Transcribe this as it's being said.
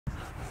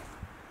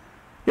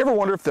You ever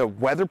wonder if the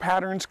weather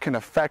patterns can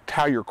affect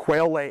how your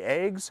quail lay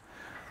eggs?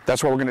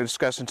 That's what we're going to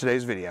discuss in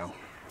today's video.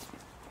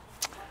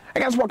 Hey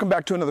guys, welcome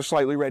back to another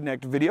Slightly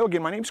Rednecked video.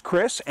 Again, my name's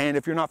Chris, and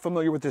if you're not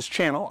familiar with this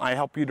channel, I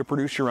help you to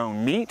produce your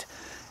own meat,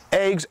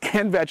 eggs,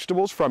 and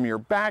vegetables from your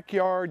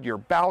backyard, your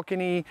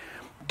balcony,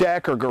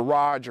 deck, or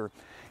garage, or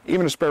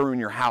even a spare room in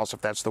your house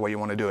if that's the way you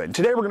want to do it. And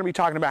today we're going to be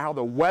talking about how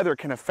the weather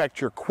can affect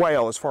your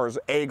quail as far as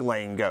egg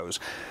laying goes.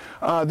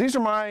 These are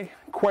my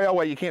quail.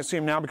 Well, you can't see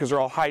them now because they're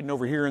all hiding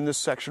over here in this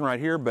section right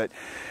here, but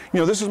you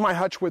know, this is my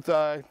hutch with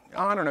I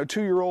don't know,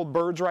 2-year-old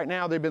birds right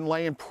now. They've been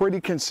laying pretty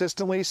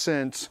consistently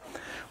since,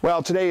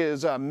 well, today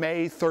is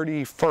May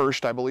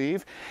 31st, I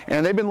believe,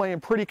 and they've been laying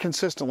pretty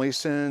consistently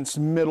since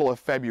middle of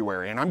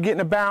February, and I'm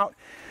getting about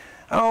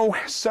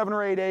 7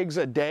 or 8 eggs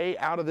a day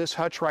out of this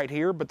hutch right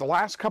here, but the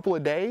last couple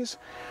of days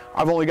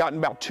I've only gotten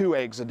about 2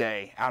 eggs a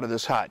day out of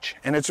this hutch,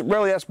 and that's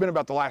been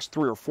about the last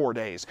 3 or 4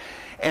 days,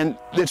 and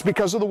it's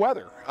because of the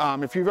weather.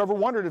 If you've ever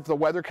wondered if the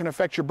weather can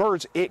affect your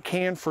birds, it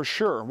can for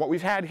sure. What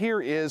we've had here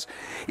is,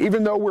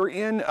 even though we're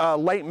in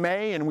late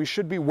May and we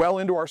should be well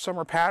into our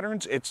summer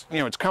patterns, it's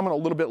coming a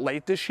little bit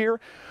late this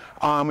year.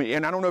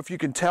 And I don't know if you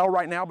can tell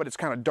right now, but it's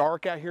kind of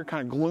dark out here,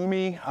 kind of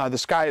gloomy. The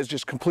sky is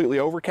just completely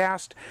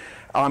overcast.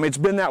 It's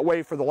been that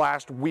way for the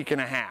last week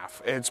and a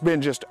half. It's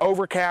been just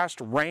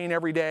overcast, rain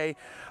every day.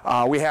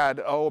 We had,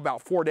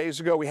 about 4 days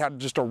ago, we had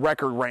just a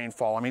record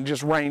rainfall. I mean,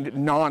 just rained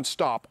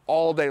nonstop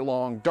all day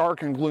long,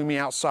 dark and gloomy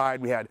outside.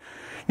 We had,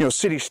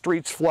 city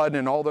streets flooding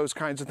and all those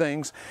kinds of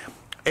things.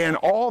 And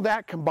all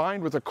that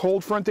combined with a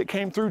cold front that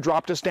came through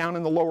dropped us down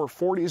in the lower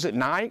 40s at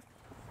night,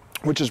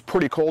 which is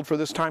pretty cold for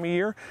this time of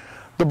year.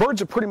 The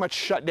birds have pretty much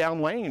shut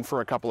down laying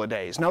for a couple of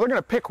days. Now they're going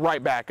to pick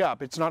right back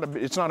up. It's not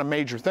a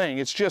major thing.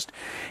 It's just,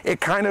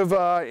 it kind of,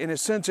 in a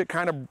sense, it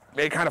kind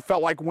of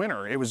felt like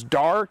winter. It was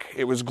dark.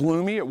 It was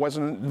gloomy. It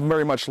wasn't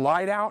very much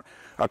light out.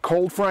 A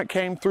cold front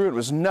came through. It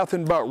was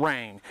nothing but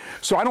rain.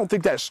 So I don't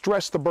think that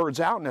stressed the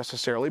birds out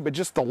necessarily, but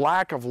just the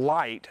lack of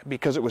light,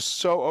 because it was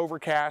so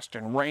overcast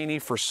and rainy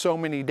for so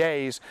many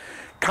days,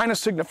 kind of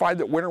signified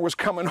that winter was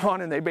coming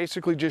on, and they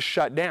basically just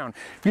shut down.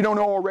 If you don't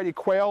know already,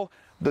 quail,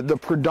 the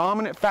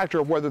predominant factor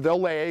of whether they'll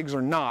lay eggs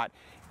or not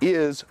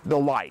is the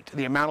light,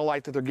 the amount of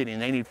light that they're getting.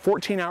 They need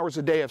 14 hours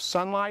a day of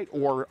sunlight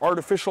or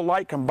artificial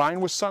light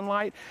combined with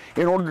sunlight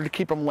in order to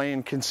keep them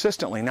laying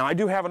consistently. Now, I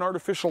do have an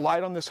artificial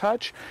light on this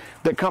hutch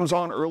that comes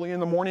on early in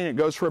the morning. It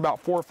goes for about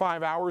 4 or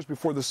 5 hours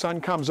before the sun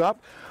comes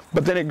up,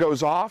 but then it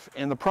goes off,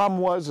 and the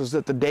problem is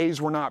that the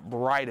days were not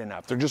bright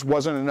enough. There just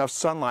wasn't enough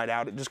sunlight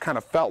out. It just kind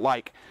of felt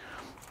like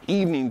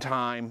evening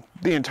time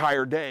the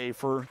entire day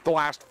for the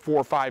last 4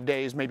 or 5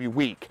 days, maybe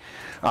week,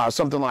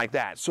 something like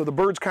that. So the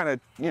birds kind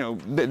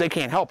of, they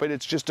can't help it.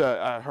 It's just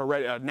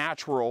a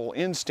natural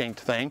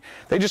instinct thing.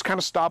 They just kind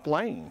of stop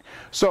laying.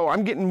 So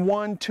I'm getting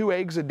 1-2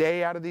 eggs a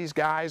day out of these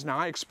guys. Now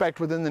I expect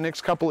within the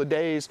next couple of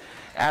days,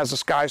 as the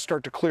skies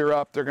start to clear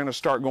up, they're going to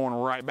start going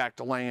right back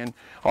to laying.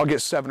 I'll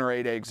get 7 or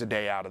 8 eggs a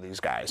day out of these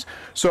guys.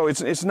 So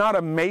it's not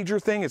a major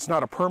thing. It's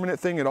not a permanent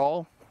thing at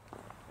all.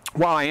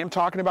 While I am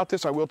talking about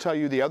this, I will tell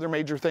you the other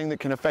major thing that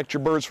can affect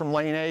your birds from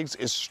laying eggs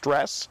is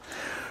stress.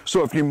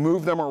 So if you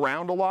move them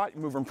around a lot,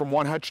 you move them from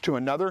one hutch to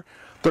another,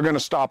 they're going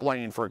to stop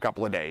laying for a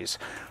couple of days.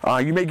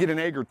 You may get an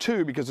egg or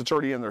two because it's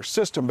already in their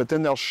system, but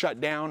then they'll shut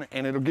down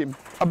and it'll give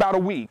about a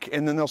week,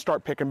 and then they'll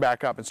start picking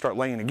back up and start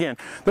laying again.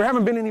 There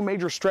haven't been any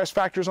major stress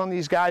factors on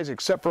these guys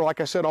except for,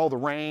 like I said, all the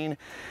rain,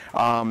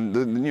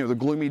 the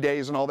gloomy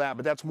days and all that,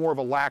 but that's more of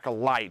a lack of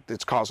light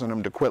that's causing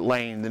them to quit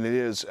laying than it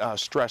is a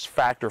stress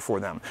factor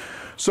for them.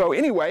 So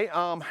anyway,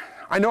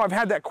 I know I've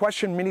had that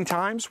question many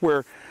times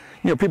where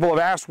people have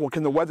asked, well,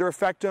 can the weather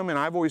affect them? And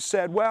I've always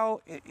said,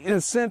 well, in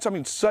a sense, I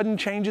mean, sudden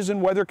changes in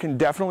weather can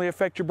definitely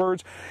affect your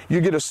birds.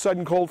 You get a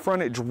sudden cold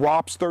front, it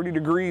drops 30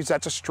 degrees,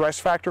 that's a stress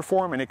factor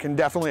for them, and it can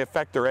definitely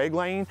affect their egg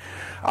laying.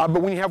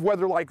 But when you have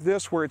weather like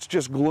this, where it's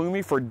just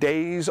gloomy for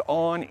days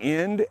on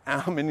end,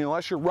 and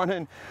unless you're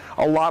running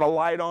a lot of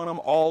light on them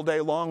all day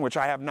long, which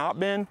I have not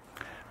been,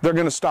 they're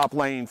going to stop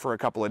laying for a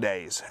couple of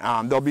days.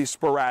 They'll be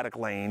sporadic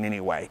laying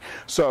anyway.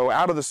 So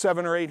out of the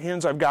 7 or 8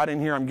 hens I've got in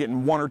here, I'm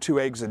getting 1 or 2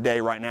 eggs a day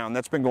right now, and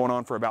that's been going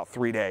on for about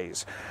 3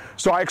 days.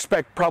 So I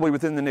expect probably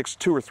within the next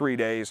 2 or 3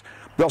 days,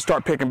 they'll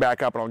start picking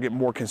back up and I'll get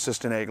more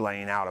consistent egg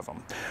laying out of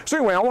them. So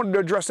anyway, I wanted to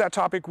address that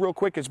topic real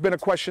quick. It's been a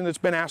question that's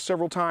been asked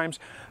several times.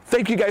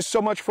 Thank you guys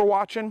so much for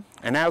watching,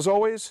 and as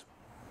always,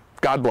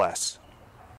 God bless.